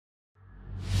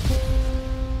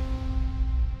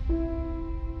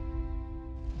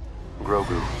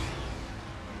Grogu.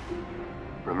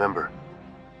 Remember,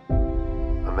 a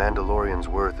Mandalorian's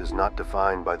worth is not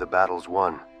defined by the battles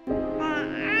won,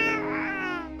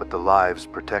 but the lives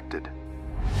protected.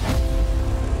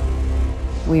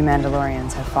 We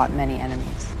Mandalorians have fought many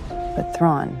enemies, but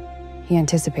Thrawn, he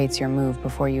anticipates your move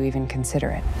before you even consider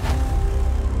it.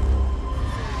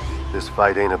 This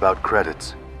fight ain't about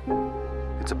credits.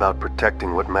 It's about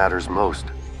protecting what matters most.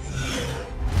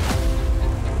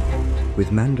 With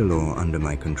Mandalore under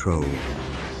my control,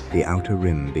 the Outer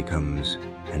Rim becomes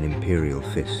an Imperial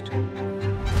fist.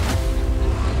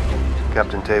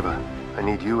 Captain Teva, I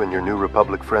need you and your New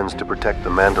Republic friends to protect the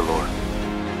Mandalore.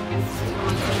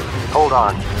 Hold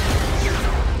on.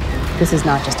 This is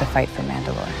not just a fight for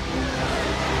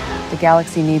Mandalore. The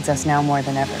galaxy needs us now more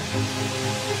than ever.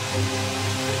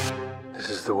 This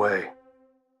is the way.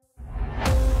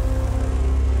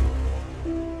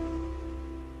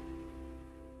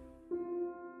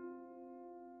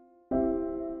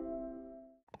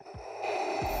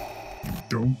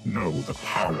 Don't know the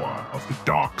power of the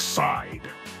dark side.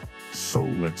 So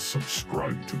let's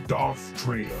subscribe to Darth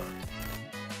Trader.